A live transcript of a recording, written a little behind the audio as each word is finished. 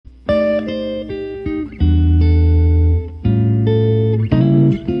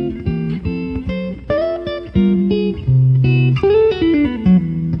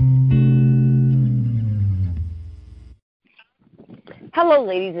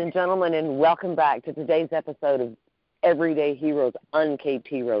and gentlemen, and welcome back to today's episode of Everyday Heroes, Uncaped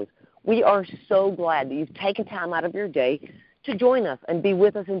Heroes. We are so glad that you've taken time out of your day to join us and be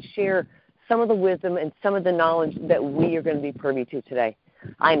with us and share some of the wisdom and some of the knowledge that we are going to be privy to today.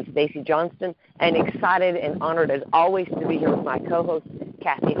 I'm Stacy Johnston, and excited and honored as always to be here with my co-host,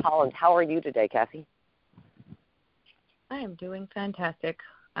 Cassie Holland. How are you today, Cassie? I am doing fantastic.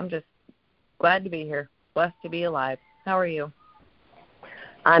 I'm just glad to be here, blessed to be alive. How are you?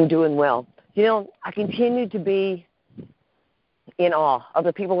 I'm doing well. You know, I continue to be in awe of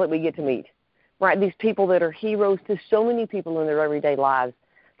the people that we get to meet, right? These people that are heroes to so many people in their everyday lives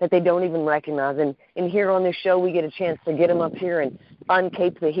that they don't even recognize. And here on this show, we get a chance to get them up here and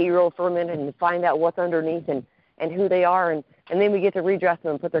uncape the hero for a minute and find out what's underneath and who they are. And then we get to redress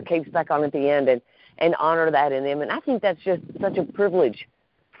them and put their capes back on at the end and honor that in them. And I think that's just such a privilege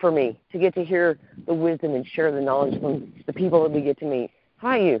for me to get to hear the wisdom and share the knowledge from the people that we get to meet. How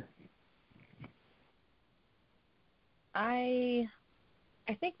are you? I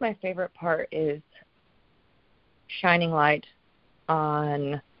think my favorite part is shining light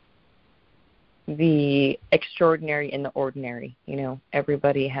on the extraordinary in the ordinary. You know,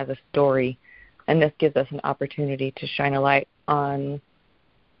 everybody has a story, and this gives us an opportunity to shine a light on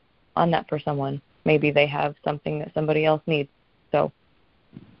that for someone. Maybe they have something that somebody else needs. So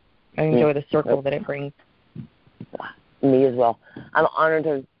I enjoy the circle that it brings. Me as well. I'm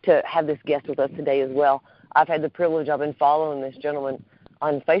honored to have this guest with us today as well. I've had the privilege, I've been following this gentleman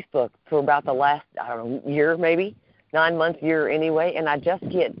on Facebook for about the last, year maybe, 9 months, year anyway, and I just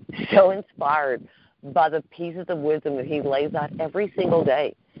get so inspired by the pieces of wisdom that he lays out every single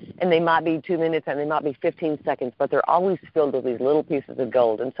day. And they might be 2 minutes and they might be 15 seconds, but they're always filled with these little pieces of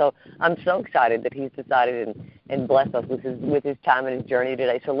gold. And so I'm so excited that he's decided and blessed us with his time and his journey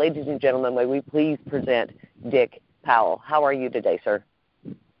today. So ladies and gentlemen, may we please present Dick Powell. How are you today, sir?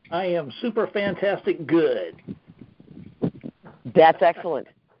 I am super fantastic good. That's excellent.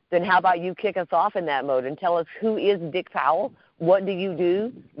 Then how about you kick us off in that mode and tell us who is Dick Powell, what do you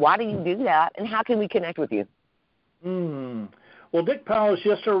do, why do you do that, and how can we connect with you? Well, Dick Powell is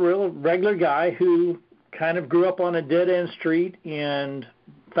just a real regular guy who kind of grew up on a dead-end street and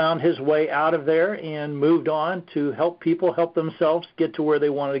found his way out of there and moved on to help people help themselves get to where they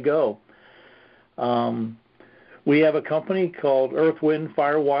wanted to go. We have a company called Earth, Wind,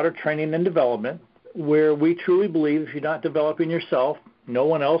 Fire, Water Training and Development, where we truly believe if you're not developing yourself, no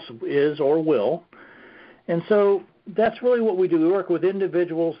one else is or will. And so that's really what we do. We work with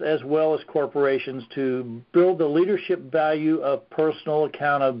individuals as well as corporations to build the leadership value of personal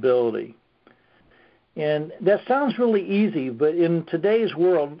accountability. And that sounds really easy, but in today's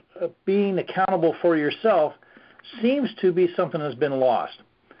world, being accountable for yourself seems to be something that's been lost.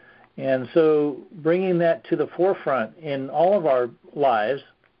 And so bringing that to the forefront in all of our lives,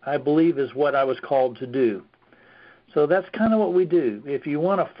 I believe, is what I was called to do. So that's kind of what we do. If you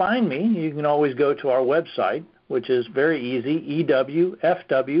want to find me, you can always go to our website, which is very easy,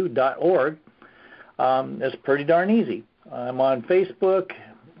 ewfw.org. It's pretty darn easy. I'm on Facebook.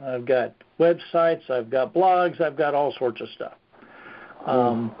 I've got websites. I've got blogs. I've got all sorts of stuff.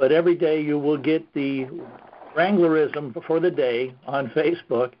 But every day you will get the Wranglerism for the day on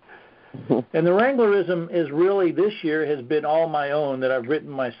Facebook. And the Wranglerism is really, this year, has been all my own that I've written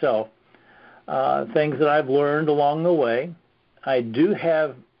myself, things that I've learned along the way. I do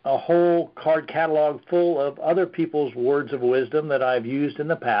have a whole card catalog full of other people's words of wisdom that I've used in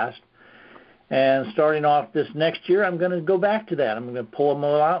the past. And starting off this next year, I'm going to go back to that. I'm going to pull them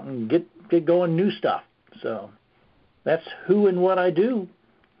all out and get going new stuff. So that's who and what I do.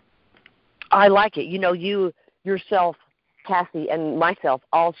 I like it. You know, you yourself, Cassie, and myself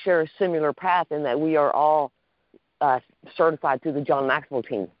all share a similar path in that we are all certified through the John Maxwell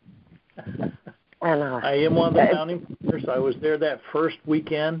team. And I am one of the founding partners. I was there that first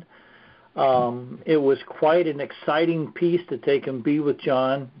weekend. It was quite an exciting piece to take and be with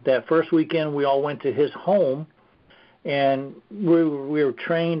John. That first weekend, we all went to his home, and we were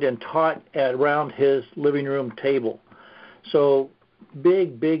trained and taught around his living room table. So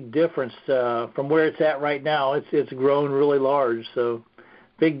big difference from where it's at right now. It's grown really large, so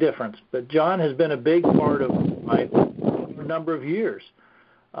big difference. But John has been a big part of my life for a number of years.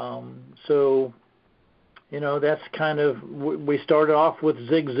 So, you know, that's kind of, we started off with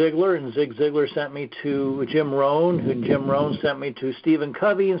Zig Ziglar, and Zig Ziglar sent me to Jim Rohn, and Jim Rohn sent me to Stephen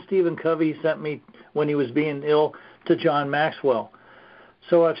Covey, and Stephen Covey sent me, when he was being ill, to John Maxwell.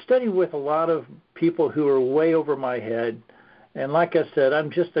 So I've studied with a lot of people who are way over my head. And like I said, I'm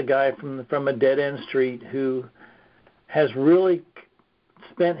just a guy from a dead-end street who has really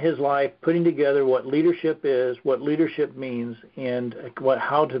spent his life putting together what leadership is, what leadership means, and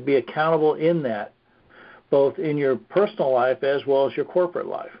how to be accountable in that, both in your personal life as well as your corporate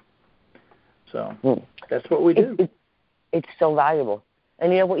life. So that's what we do. It's so valuable.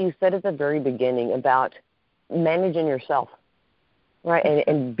 And you know what you said at the very beginning about managing yourself, right,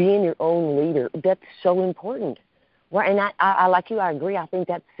 and being your own leader, that's so important. Right, and I like you, I agree. I think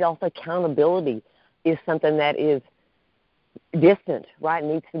that self-accountability is something that is distant, right,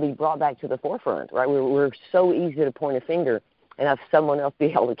 needs to be brought back to the forefront, right? We're so easy to point a finger and have someone else be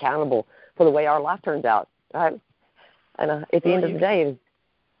held accountable for the way our life turns out, right? And at the end of the day,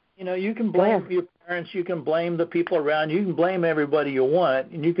 you can blame your parents, you can blame the people around you, can blame everybody you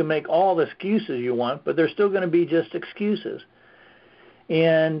want, and you can make all the excuses you want, but they're still going to be just excuses.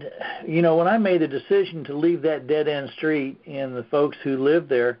 And, when I made the decision to leave that dead-end street and the folks who lived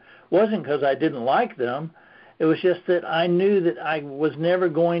there, wasn't because I didn't like them. It was just that I knew that I was never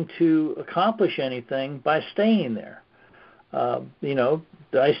going to accomplish anything by staying there. I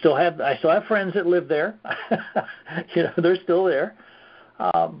still have friends that live there. They're still there.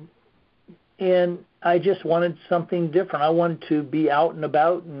 And I just wanted something different. I wanted to be out and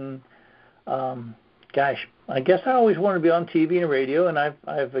about, and I guess I always wanted to be on TV and radio, and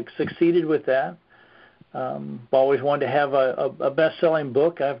I've succeeded with that. Always wanted to have a best-selling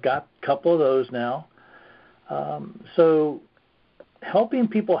book. I've got a couple of those now. So helping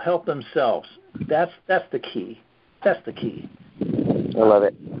people help themselves, that's the key. That's the key. I love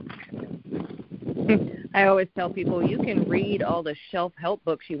it. I always tell people you can read all the self-help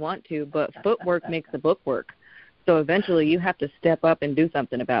books you want to, but footwork makes the book work. So eventually you have to step up and do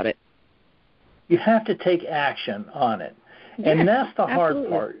something about it. You have to take action on it. And that's the hard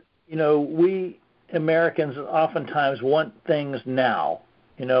part. We Americans oftentimes want things now.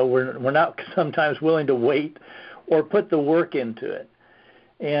 We're not sometimes willing to wait or put the work into it.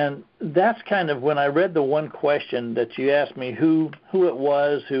 And that's kind of when I read the one question that you asked me, who it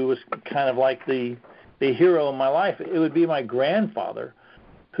was who was kind of like the hero in my life. It would be my grandfather,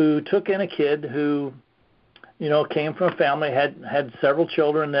 who took in a kid who, came from a family, had several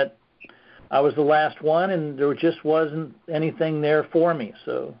children, that I was the last one, and there just wasn't anything there for me.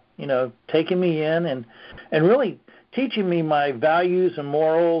 So, taking me in and really teaching me my values and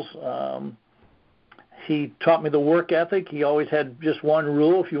morals. He taught me the work ethic. He always had just one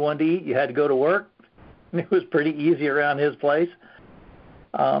rule. If you wanted to eat, you had to go to work. It was pretty easy around his place.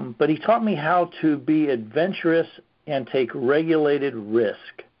 But he taught me how to be adventurous and take regulated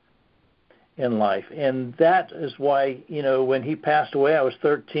risk in life. And that is why, when he passed away, I was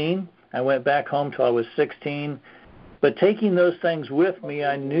 13. I went back home till I was 16. But taking those things with me,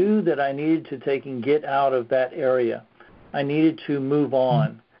 I knew that I needed to get out of that area. I needed to move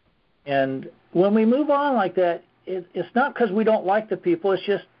on. And when we move on like that, it's not because we don't like the people. It's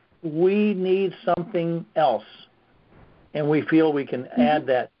just we need something else. And we feel we can add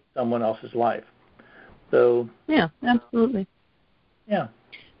that to someone else's life. So yeah, absolutely. Yeah.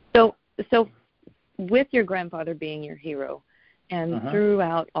 So with your grandfather being your hero, and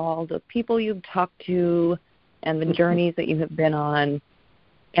throughout all the people you've talked to and the journeys that you have been on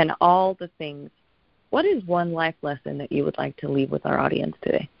and all the things, what is one life lesson that you would like to leave with our audience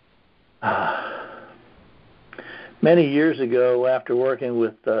today? Many years ago, after working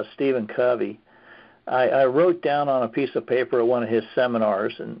with Stephen Covey, I wrote down on a piece of paper at one of his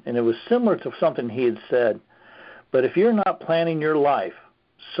seminars, and it was similar to something he had said, but if you're not planning your life,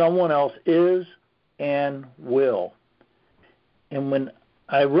 someone else is and will. And when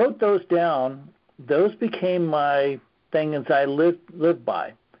I wrote those down, those became my things I lived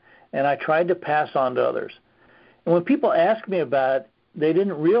by, and I tried to pass on to others. And when people ask me about it, they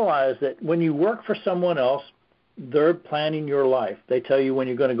didn't realize that when you work for someone else, they're planning your life. They tell you when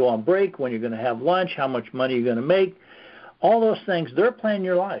you're going to go on break, when you're going to have lunch, how much money you're going to make, all those things. They're planning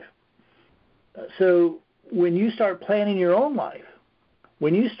your life. So when you start planning your own life,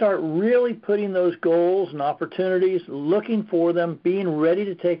 when you start really putting those goals and opportunities, looking for them, being ready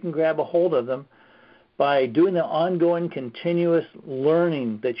to take and grab a hold of them by doing the ongoing continuous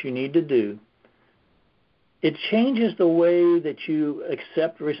learning that you need to do, it changes the way that you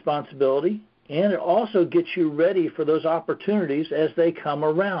accept responsibility, and it also gets you ready for those opportunities as they come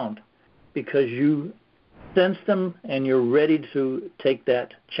around because you sense them and you're ready to take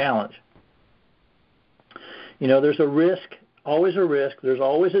that challenge. There's a risk, always a risk. There's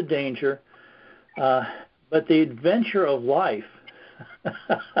always a danger. But the adventure of life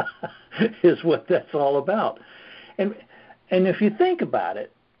is what that's all about. And if you think about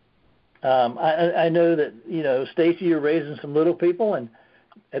it, I know that, Stacy, you're raising some little people, and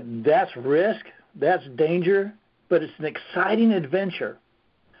that's risk, that's danger, but it's an exciting adventure.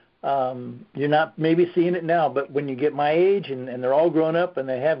 You're not maybe seeing it now, but when you get my age and they're all grown up and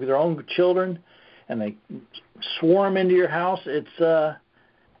they have their own children and they swarm into your house, it's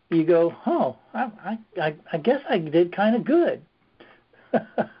you go, oh, I guess I did kind of good.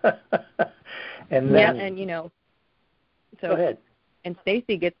 And yeah, and so go ahead. And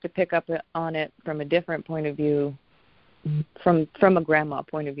Stacy gets to pick up on it from a different point of view, from a grandma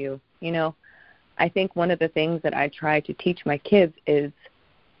point of view. I think one of the things that I try to teach my kids is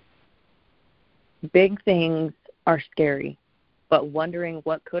big things are scary, but wondering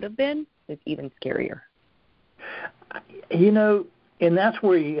what could have been is even scarier. And that's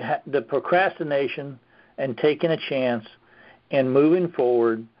where the procrastination and taking a chance and moving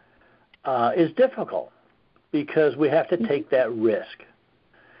forward is difficult because we have to take that risk.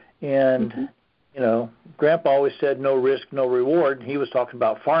 And, Grandpa always said no risk, no reward. He was talking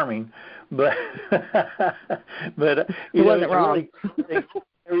about farming, but he wasn't wrong. Really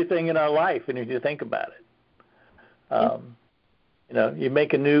everything in our life, and if you think about it, you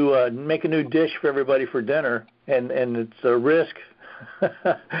make a new dish for everybody for dinner, and it's a risk.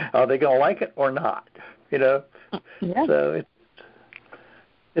 Are they going to like it or not? Yeah. So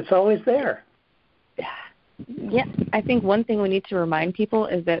it's always there. Yeah, I think one thing we need to remind people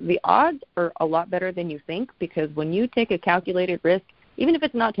is that the odds are a lot better than you think, because when you take a calculated risk, even if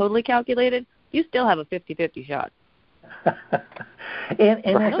it's not totally calculated, you still have a 50-50 shot. and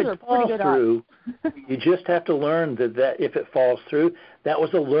if it falls through, you just have to learn that if it falls through, that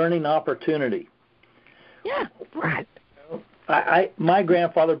was a learning opportunity. Yeah, right. My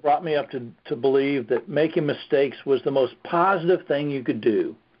grandfather brought me up to believe that making mistakes was the most positive thing you could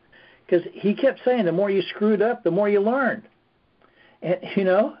do. Because he kept saying, the more you screwed up, the more you learned. And,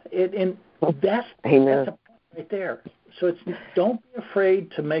 that's a point right there. So don't be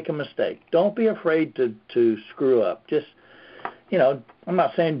afraid to make a mistake. Don't be afraid to screw up. Just, I'm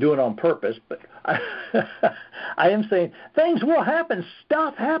not saying do it on purpose, but I am saying things will happen.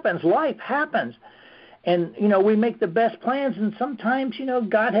 Stuff happens. Life happens. And, we make the best plans, and sometimes,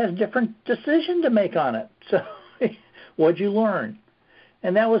 God has different decision to make on it. So what'd you learn?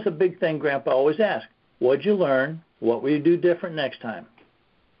 And that was a big thing Grandpa always asked. What'd you learn? What will you do different next time?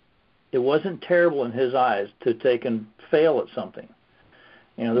 It wasn't terrible in his eyes to take and fail at something.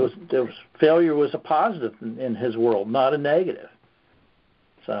 Failure was a positive in his world, not a negative.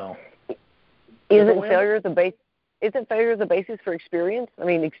 So, isn't failure the basis for experience? I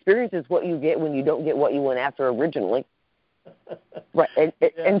mean, experience is what you get when you don't get what you went after originally. Right,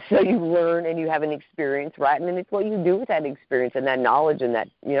 and so you learn and you have an experience, right? And then it's what you do with that experience and that knowledge and that,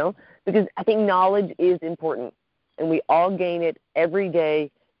 because I think knowledge is important, and we all gain it every day,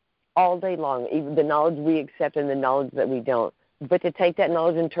 all day long, even the knowledge we accept and the knowledge that we don't. But to take that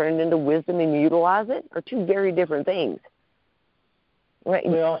knowledge and turn it into wisdom and utilize it are two very different things, right?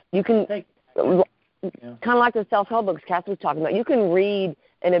 Well, you can, kind of like the self-help books Kath was talking about, you can read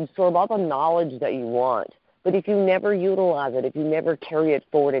and absorb all the knowledge that you want. But if you never utilize it, if you never carry it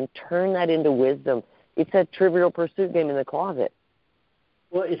forward and turn that into wisdom, it's a Trivial Pursuit game in the closet.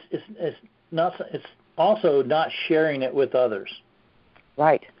 Well, it's also not sharing it with others.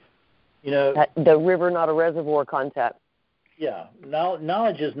 Right. The river, not a reservoir concept. Yeah.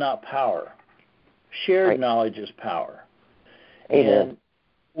 Knowledge is not power. Shared knowledge is power. Amen. And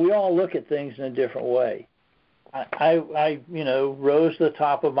we all look at things in a different way. I rose to the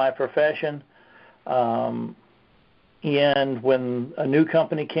top of my profession. And when a new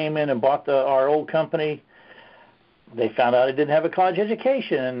company came in and bought our old company, they found out I didn't have a college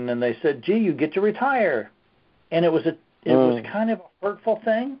education, and they said, "Gee, you get to retire." And it was kind of a hurtful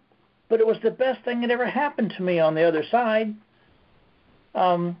thing, but it was the best thing that ever happened to me on the other side.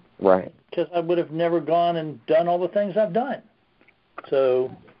 Right. Because I would have never gone and done all the things I've done. So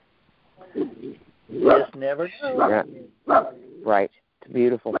just never know. Right. It's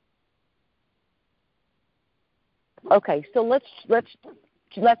beautiful. Okay, so let's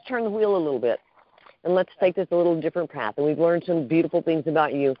turn the wheel a little bit, and let's take this a little different path. And we've learned some beautiful things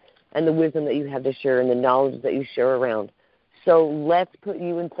about you and the wisdom that you have to share and the knowledge that you share around. So let's put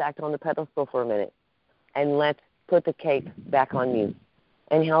you in fact on the pedestal for a minute, and let's put the cape back on you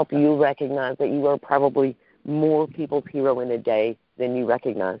and help you recognize that you are probably more people's hero in a day than you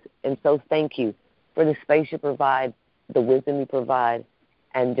recognize. And so thank you for the space you provide, the wisdom you provide,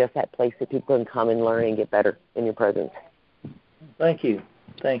 and just that place that people can come and learn and get better in your presence. Thank you.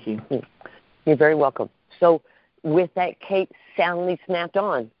 Thank you. You're very welcome. So with that cape soundly snapped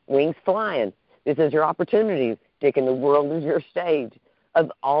on, wings flying, this is your opportunity. Dick, and the world is your stage.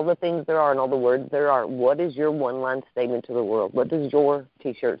 Of all the things there are and all the words there are, what is your one-line statement to the world? What does your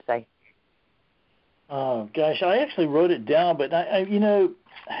T-shirt say? Oh, gosh, I actually wrote it down, but,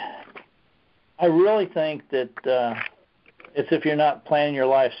 I really think that it's if you're not planning your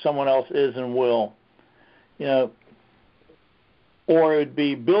life, someone else is and will. Or it would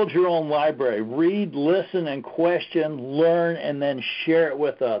be build your own library. Read, listen, and question, learn, and then share it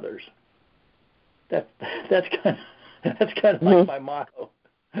with others. That's kind of like my motto.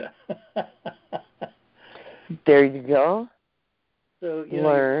 There you go. So learn. Your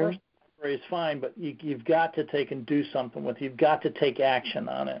library is fine, but you've got to take and do something with it. You've got to take action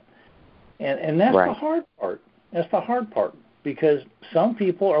on it, and that's right. the hard part. That's the hard part, because some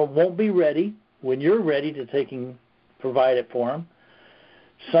people won't be ready when you're ready to take and provide it for them.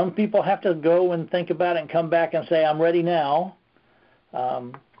 Some people have to go and think about it and come back and say, I'm ready now.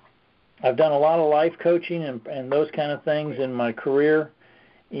 I've done a lot of life coaching and those kind of things in my career,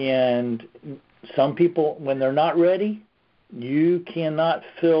 and some people, when they're not ready, you just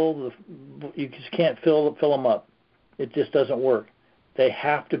can't fill them up. It just doesn't work. They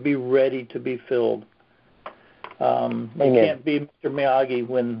have to be ready to be filled. You can't be Mr. Miyagi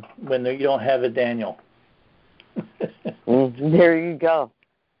when you don't have a Daniel. There you go.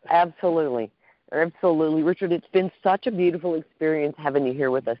 Absolutely. Richard, it's been such a beautiful experience having you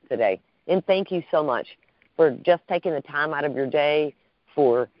here with us today. And thank you so much for just taking the time out of your day,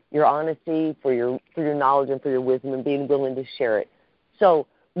 for your honesty, for your knowledge, and for your wisdom, and being willing to share it. So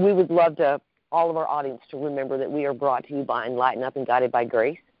we would love all of our audience to remember that we are brought to you by Enlighten Up and Guided by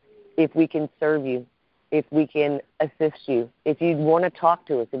Grace. If we can serve you, if we can assist you, if you want to talk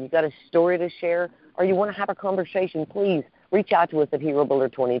to us, if you've got a story to share, or you want to have a conversation, please reach out to us at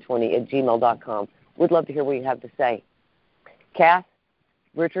herobuilder2020@gmail.com. We'd love to hear what you have to say. Cass,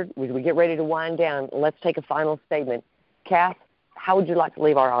 Richard, as we get ready to wind down, let's take a final statement. Cass, how would you like to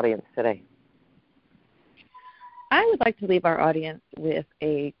leave our audience today? I would like to leave our audience with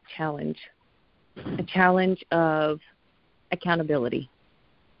a challenge of accountability,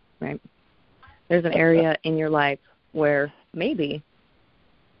 right? There's an area in your life where maybe,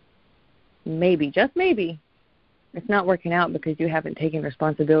 just maybe, it's not working out because you haven't taken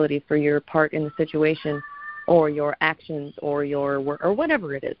responsibility for your part in the situation or your actions or your work or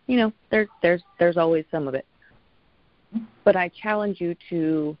whatever it is. There's always some of it. But I challenge you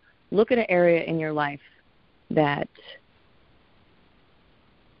to look at an area in your life that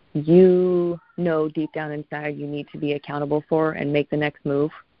you know deep down inside you need to be accountable for and make the next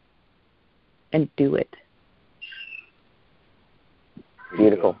move, and do it.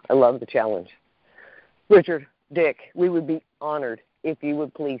 Beautiful. I love the challenge. Richard, Dick, we would be honored if you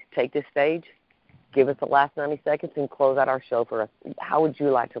would please take this stage, give us the last 90 seconds, and close out our show for us. How would you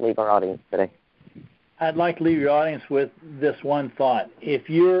like to leave our audience today? I'd like to leave your audience with this one thought. If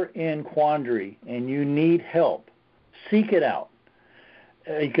you're in quandary and you need help, seek it out.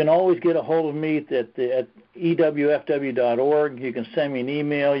 You can always get a hold of me at ewfw.org. You can send me an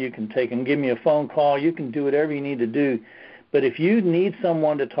email. You can give me a phone call. You can do whatever you need to do. But if you need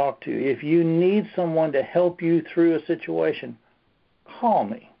someone to talk to, if you need someone to help you through a situation, call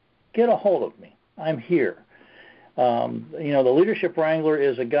me. Get a hold of me. I'm here. The Leadership Wrangler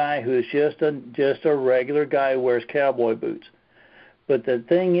is a guy who is just a regular guy who wears cowboy boots. But the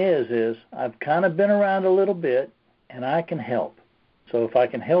thing is I've kind of been around a little bit, and I can help. So if I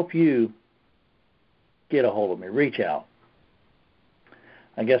can help you, get a hold of me. Reach out.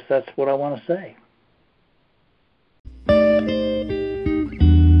 I guess that's what I want to say.